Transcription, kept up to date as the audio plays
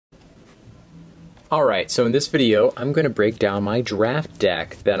Alright, so in this video, I'm going to break down my draft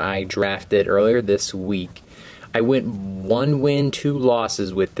deck that I drafted earlier this week. I went 1 win, 2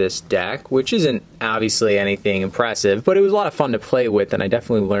 losses with this deck, which isn't obviously anything impressive, but it was a lot of fun to play with, and I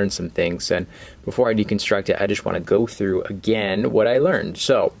definitely learned some things. And before I deconstruct it, I just want to go through again what I learned.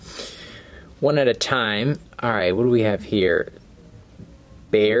 So, one at a time. Alright, what do we have here?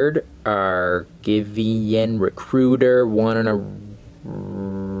 Baird, Argivian Recruiter, one on a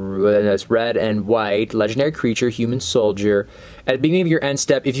that's red and white, legendary creature, human soldier. At the beginning of your end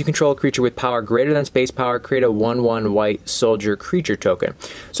step, if you control a creature with power greater than space power, create a 1/1 white soldier creature token.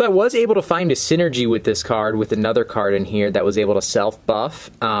 So I was able to find a synergy with this card with another card in here that was able to self-buff,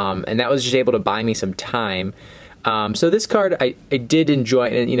 and that was just able to buy me some time. So this card I did enjoy,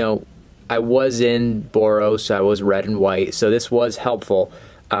 and you know, I was in Boros, so I was red and white, so this was helpful.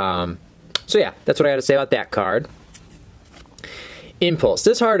 So yeah, that's what I had to say about that card. Impulse.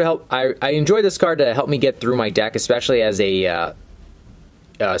 This card I enjoyed this card to help me get through my deck, especially as a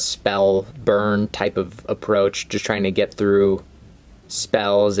spell burn type of approach, just trying to get through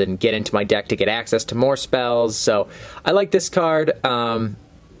spells and get into my deck to get access to more spells. So I like this card.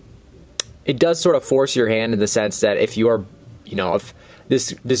 It does sort of force your hand in the sense that if you are, you know, if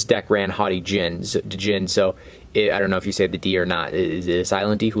this deck ran Haughty Djinn, so I don't know if you say the D or not. Is it a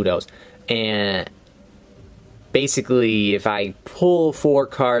silent D? Who knows? And basically, if I pull 4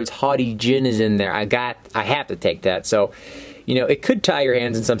 cards, Haughty Djinn is in there. I have to take that. So, you know, it could tie your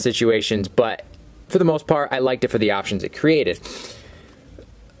hands in some situations, but for the most part, I liked it for the options it created.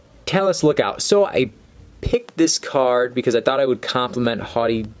 Talus Lookout. So I picked this card because I thought I would complement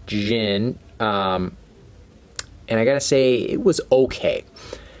Haughty Djinn, and I gotta say, it was okay.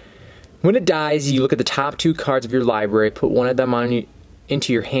 When it dies, you look at the top 2 cards of your library, put one of them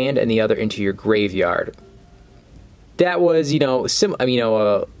into your hand and the other into your graveyard. That was, you know,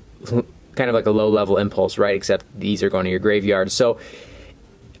 kind of like a low-level impulse, right? Except these are going to your graveyard. So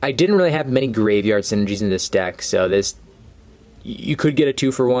I didn't really have many graveyard synergies in this deck. So you could get a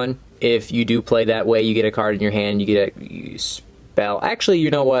 2-for-1 if you do play that way. You get a card in your hand, you get a spell. Actually,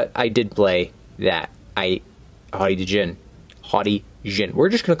 you know what? I did play that. Haughty Djinn. Haughty Djinn. We're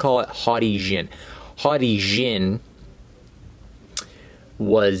just gonna call it Haughty Djinn. Haughty Djinn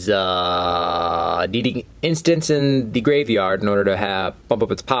was needing instants in the graveyard in order to bump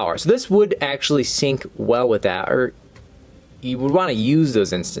up its power. So this would actually sync well with that, or you would want to use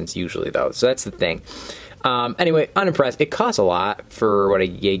those instants usually though. So that's the thing. Anyway, unimpressed. It costs a lot for what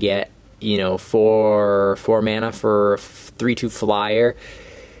you get. You know, 4 mana for a 3/2 flyer.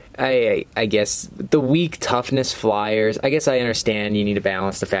 I guess the weak toughness flyers, I guess I understand you need to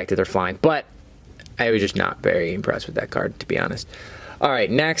balance the fact that they're flying, but I was just not very impressed with that card, to be honest.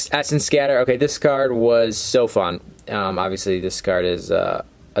 Alright, next, Essence Scatter. Okay, this card was so fun. Obviously, this card is a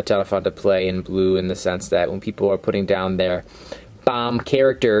ton of fun to play in blue in the sense that when people are putting down their bomb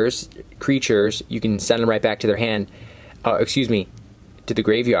creatures, you can send them right back to their hand, to the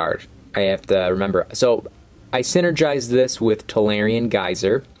graveyard. I have to remember. So, I synergized this with Dominaria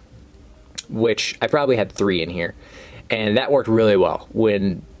Geyser, which I probably had 3 in here, and that worked really well.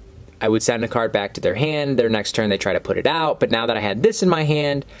 When I would send a card back to their hand, their next turn they try to put it out, but now that I had this in my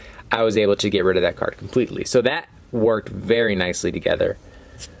hand, I was able to get rid of that card completely. So that worked very nicely together.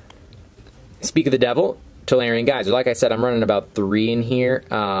 Speak of the Devil, Dominaria Geyser. Like I said, I'm running about 3 in here.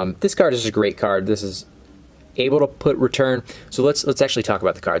 This card is just a great card. This is able to put return. So let's actually talk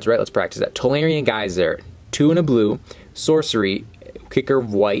about the cards, right? Let's practice that. Dominaria Geyser, 2 and a blue, sorcery, kicker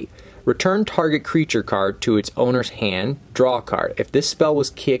of white. Return target creature card to its owner's hand, draw a card. If this spell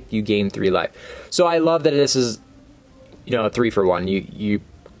was kicked, you gain 3 life. So I love that this is, you know, a 3-for-1. You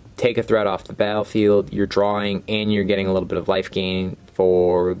take a threat off the battlefield, you're drawing, and you're getting a little bit of life gain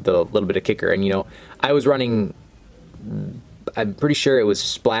for the little bit of kicker. And, you know, I was running, I'm pretty sure it was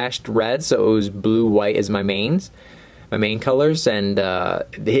splashed red, so it was blue-white as my main colors, and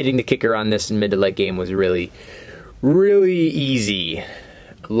hitting the kicker on this in mid to late game was really, really easy.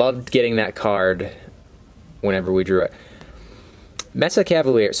 Loved getting that card whenever we drew it. Mesa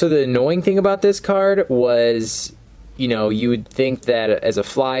Cavalier. So the annoying thing about this card was, you know, you would think that as a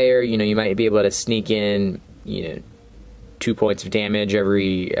flyer, you know, you might be able to sneak in, you know, 2 points of damage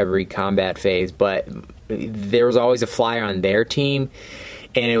every combat phase, but there was always a flyer on their team,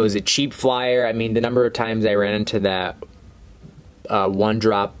 and it was a cheap flyer. I mean, the number of times I ran into that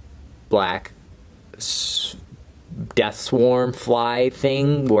 1-drop black Death Swarm fly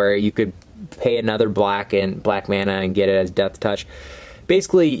thing where you could pay another black mana and get it as Death Touch.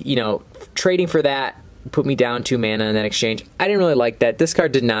 Basically, you know, trading for that put me down 2 mana in that exchange. I didn't really like that. This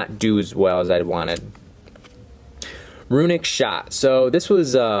card did not do as well as I'd wanted. Runic Shot. So this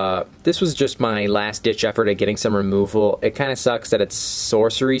was just my last ditch effort at getting some removal. It kind of sucks that it's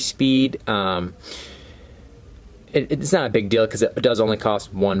sorcery speed. It's not a big deal because it does only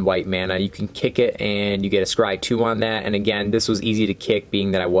cost 1 white mana. You can kick it and you get a scry 2 on that. And again, this was easy to kick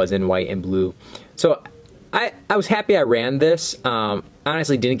being that I was in white and blue. So I was happy I ran this.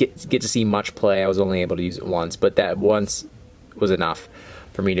 Honestly, didn't get to see much play. I was only able to use it once, but that once was enough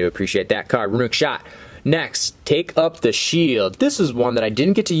for me to appreciate that card. Runic Shot. Next, Take Up the Shield. This is one that I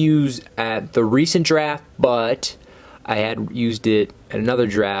didn't get to use at the recent draft, but I had used it at another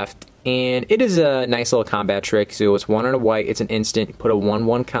draft. And it is a nice little combat trick. So it's 1 and a white. It's an instant. Put a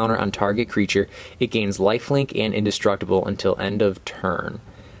 1/1 counter on target creature. It gains lifelink and indestructible until end of turn.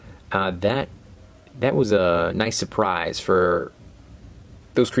 That was a nice surprise for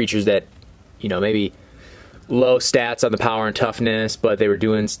those creatures that, you know, maybe low stats on the power and toughness, but they were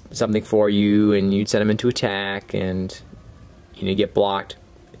doing something for you, and you'd send them into attack, and you get blocked.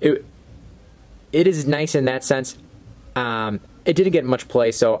 It is nice in that sense. It didn't get much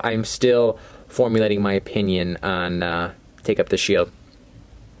play, so I'm still formulating my opinion on Take Up the Shield.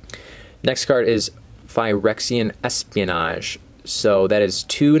 Next card is Phyrexian Espionage. So that is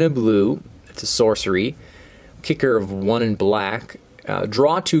 2 and a blue. It's a sorcery. Kicker of 1 in black.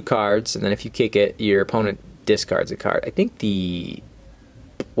 Draw 2 cards, and then if you kick it, your opponent discards a card. I think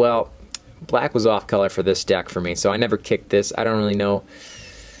black was off color for this deck for me, so I never kicked this. I don't really know,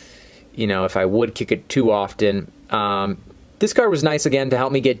 if I would kick it too often. This card was nice again to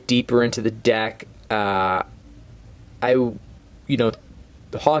help me get deeper into the deck. Hogging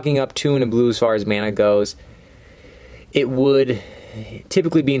up 2 and a blue as far as mana goes, it would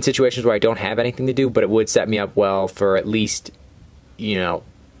typically be in situations where I don't have anything to do, but it would set me up well for at least,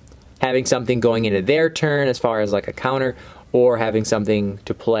 having something going into their turn as far as like a counter, or having something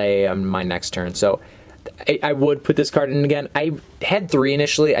to play on my next turn. So I would put this card in again. I had 3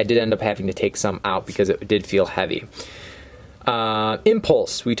 initially. I did end up having to take some out because it did feel heavy.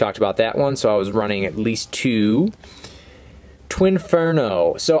 Impulse, we talked about that one, so I was running at least 2.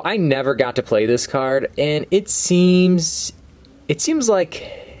 Twinferno. So I never got to play this card, and it seems like,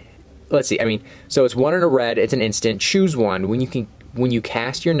 let's see, so it's 1 and a red, it's an instant, choose one. When you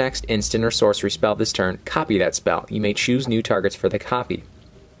cast your next instant or sorcery spell this turn, copy that spell. You may choose new targets for the copy.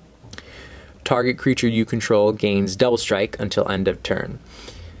 Target creature you control gains double strike until end of turn.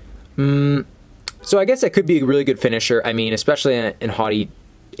 So I guess that could be a really good finisher. Especially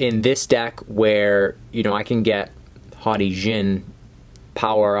in this deck where, I can get Haughty Djinn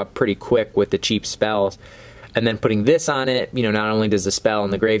power up pretty quick with the cheap spells. And then putting this on it, not only does the spell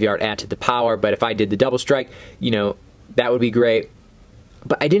in the graveyard add to the power, but if I did the double strike, that would be great.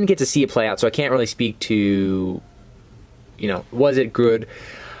 But I didn't get to see it play out, so I can't really speak to, was it good?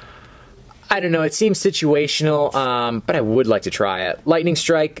 I don't know. It seems situational, but I would like to try it. Lightning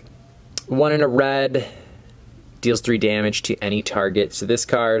Strike, 1 and a red, deals 3 damage to any target. So this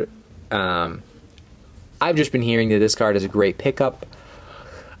card, I've just been hearing that this card is a great pickup.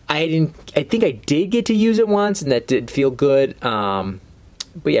 I think I did get to use it once, and that did feel good. But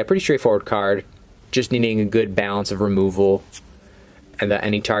yeah, pretty straightforward card. Just needing a good balance of removal, and that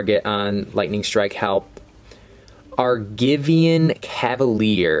any target on Lightning Strike help. Argivian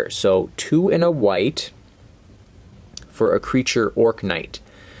Cavalier. So 2 and a white for a creature Orc Knight.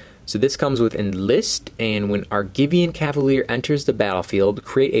 So this comes with Enlist, and when Argivian Cavalier enters the battlefield,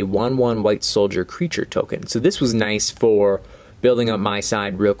 create a 1/1 white soldier creature token. So this was nice for building up my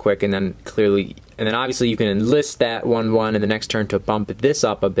side real quick, and then obviously you can enlist that 1/1 in the next turn to bump this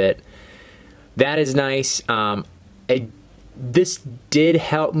up a bit. That is nice. This did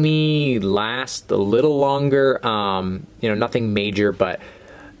help me last a little longer. Nothing major, but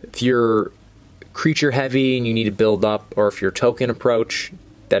if you're creature heavy and you need to build up, or if you're token approach,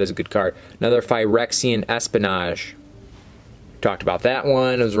 that is a good card. Another Phyrexian Espionage. Talked about that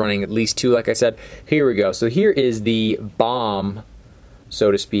one. I was running at least 2, like I said. Here we go. So here is the bomb,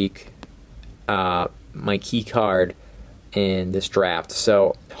 so to speak, my key card in this draft.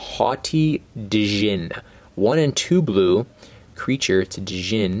 So Haughty Djinn, 1 and 2 blue creature. It's a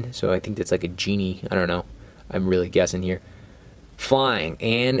Djinn, so I think that's like a genie. I don't know. I'm really guessing here. Flying,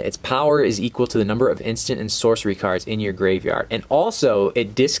 and its power is equal to the number of instant and sorcery cards in your graveyard. And also,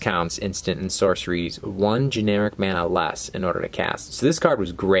 it discounts instant and sorceries 1 generic mana less in order to cast. So this card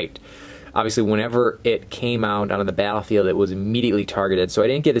was great. Obviously, whenever it came out onto the battlefield, it was immediately targeted. So I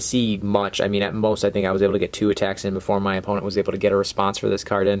didn't get to see much. At most, I think I was able to get 2 attacks in before my opponent was able to get a response for this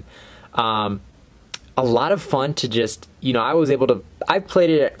card in. A lot of fun to just, I've played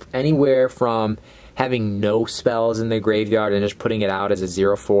it anywhere from having no spells in the graveyard and just putting it out as a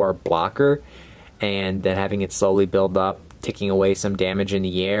 0/4 blocker. and then having it slowly build up, ticking away some damage in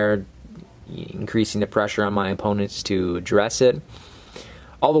the air, increasing the pressure on my opponents to address it.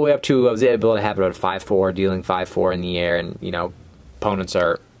 All the way up to, I was able to have it at 5-4, dealing 5-4 in the air, and, you know, opponents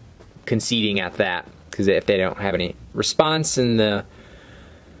are conceding at that, because if they don't have any response in the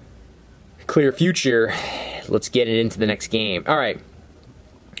clear future, let's get it into the next game. Alright,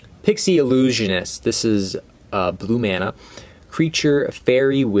 Pixie Illusionist. This is blue mana. Creature,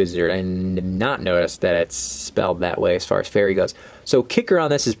 fairy, wizard. I did not notice that it's spelled that way as far as fairy goes. So kicker on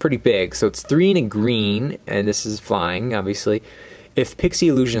this is pretty big. So it's 3 and a green, and this is flying, obviously. If Pixie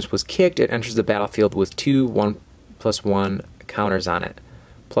Illusionist was kicked, it enters the battlefield with 2 1/1 counters on it.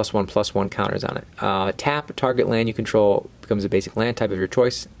 +1/+1 counters on it. Tap, target land you control becomes a basic land type of your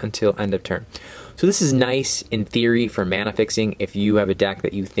choice until end of turn. So this is nice in theory for mana fixing if you have a deck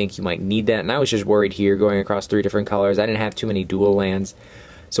that you think you might need that. And I was just worried here going across 3 different colors. I didn't have too many dual lands.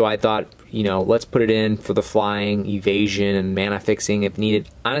 So I thought, you know, let's put it in for the flying, evasion, and mana fixing if needed.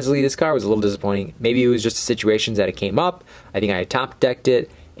 Honestly, this card was a little disappointing. Maybe it was just the situations that it came up. I think I had top decked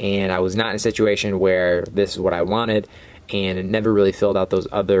it, and I was not in a situation where this is what I wanted. And it never really filled out those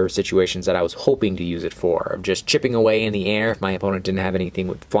other situations that I was hoping to use it for. Just chipping away in the air if my opponent didn't have anything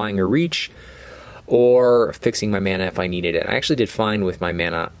with flying or reach, or fixing my mana if I needed it. I actually did fine with my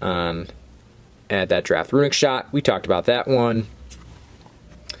mana at that draft. Runic Shot, we talked about that one.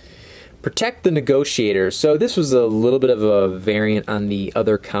 Protect the Negotiator. So this was a little bit of a variant on the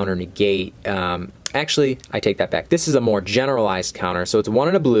other counter negate. Actually, I take that back. This is a more generalized counter. So it's 1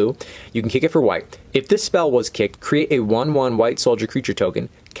 and a blue. You can kick it for white. If this spell was kicked, create a 1/1 white soldier creature token.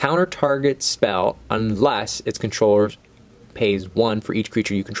 Counter target spell unless its controller pays 1 for each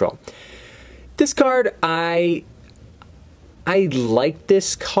creature you control. This card, I like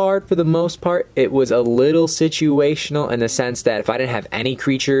this card for the most part. It was a little situational in the sense that if I didn't have any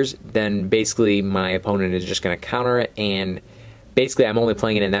creatures, then basically my opponent is just going to counter it, and basically I'm only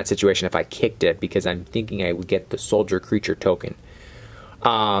playing it in that situation if I kicked it, because I'm thinking I would get the soldier creature token.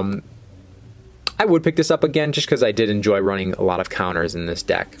 I would pick this up again just because I did enjoy running a lot of counters in this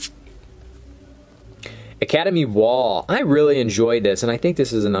deck. Academy Wall. I really enjoyed this, and I think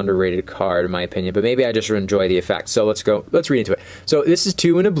this is an underrated card in my opinion, but maybe I just enjoy the effect. So let's read into it. So this is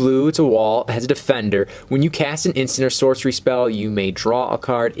 2 and a blue, it's a wall, it has a defender. When you cast an instant or sorcery spell, you may draw a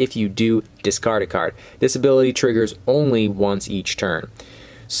card. If you do, discard a card. This ability triggers only once each turn.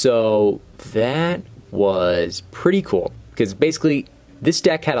 So that was pretty cool, because basically this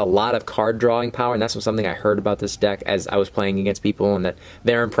deck had a lot of card drawing power, and that's something I heard about this deck as I was playing against people, and that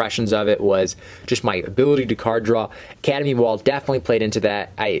their impressions of it was just my ability to card draw. Academy Wall definitely played into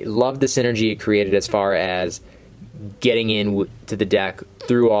that. I loved the synergy it created as far as getting in to the deck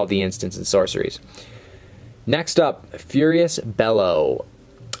through all the instants and sorceries. Next up, Furious Bellow.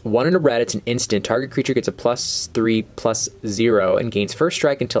 1 and a red, it's an instant. Target creature gets a +3/+0 and gains first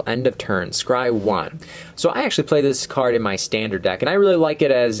strike until end of turn. Scry 1. So I actually play this card in my standard deck, and I really like it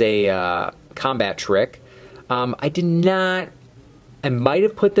as a combat trick. I did not... I might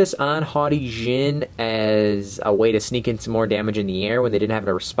have put this on Haughty Djinn as a way to sneak in some more damage in the air when they didn't have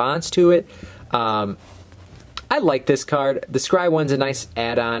a response to it. I like this card. The Scry 1's a nice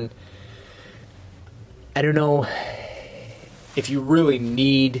add-on. I don't know if you really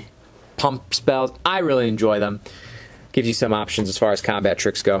need pump spells. I really enjoy them. Gives you some options as far as combat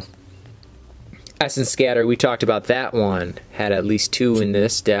tricks go. Essence Scatter, we talked about that one. Had at least 2 in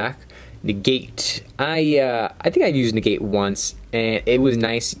this deck. Negate. I think I've used Negate once, and it was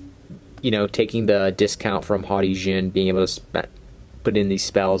nice, you know, taking the discount from Haughty Djinn, being able to put in these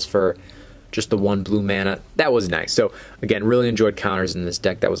spells for just the 1 blue mana. That was nice. So again, really enjoyed counters in this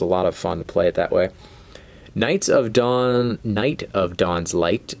deck. That was a lot of fun to play it that way. Knight of Dawn's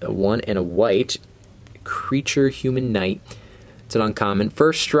Light, 1 and a white, creature, human knight. It's an uncommon.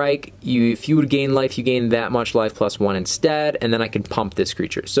 First strike, if you would gain life, you gain that much life +1 instead, and then I can pump this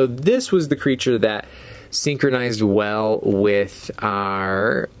creature. So this was the creature that synchronized well with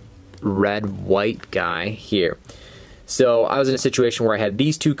our red-white guy here. So I was in a situation where I had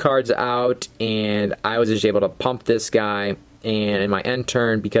these 2 cards out, and I was just able to pump this guy, and in my end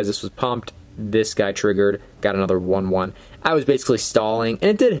turn, because this was pumped, this guy triggered, got another 1/1. I was basically stalling,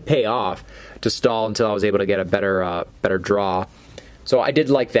 and it did pay off to stall until I was able to get a better draw. So I did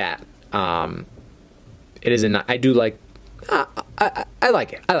like that. It is I do like. I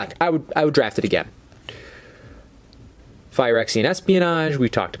like it. I would draft it again. Phyrexian Espionage. We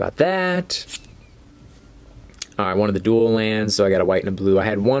talked about that. All right, one of the dual lands. So I got a white and a blue. I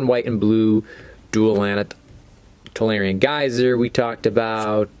had 1 white and blue dual land at Tolarian Geyser. We talked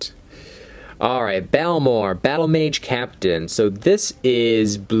about. All right, Balmor, Battle Mage Captain. So this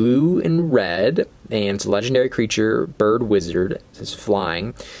is blue and red, and it's a legendary creature, bird wizard. It's flying.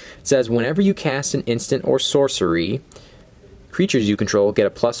 It says whenever you cast an instant or sorcery, creatures you control get a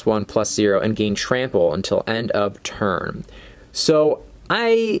 +1/+0 and gain trample until end of turn. So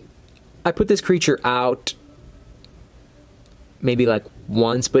I put this creature out maybe like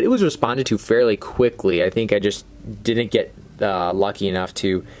once, but it was responded to fairly quickly. I think I just didn't get lucky enough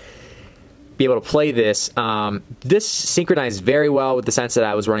to be able to play this. This synchronized very well with the sense that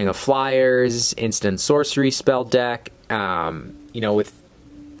I was running a flyers, instant sorcery spell deck. You know, with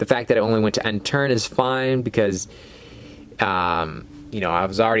the fact that it only went to end turn is fine because, you know, I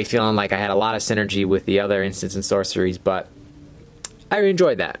was already feeling like I had a lot of synergy with the other instants and sorceries, but I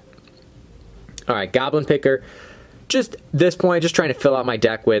enjoyed that. All right, Goblin Picker. Just this point, just trying to fill out my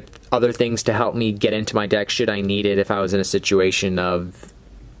deck with other things to help me get into my deck should I need it if I was in a situation of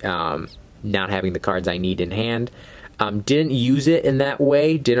not having the cards I need in hand. Didn't use it in that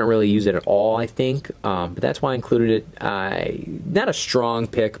way. Didn't really use it at all, I think. But that's why I included it. Not a strong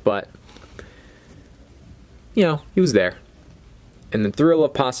pick, but, you know, he was there. And the Thrill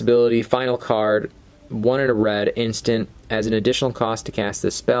of Possibility, final card, 1 in a red, instant. As an additional cost to cast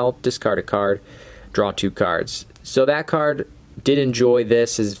this spell, discard a card, draw 2 cards. So that card did enjoy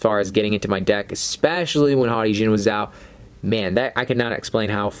this as far as getting into my deck, especially when Haughty Djinn was out. Man, that I could not explain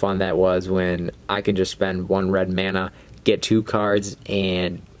how fun that was when I could just spend 1 red mana, get 2 cards,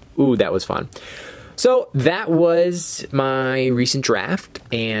 and ooh, that was fun. So that was my recent draft,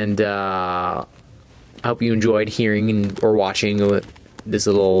 and I hope you enjoyed hearing or watching this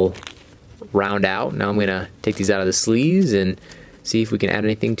little round out. Now I'm going to take these out of the sleeves and see if we can add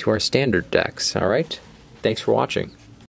anything to our standard decks. All right? Thanks for watching.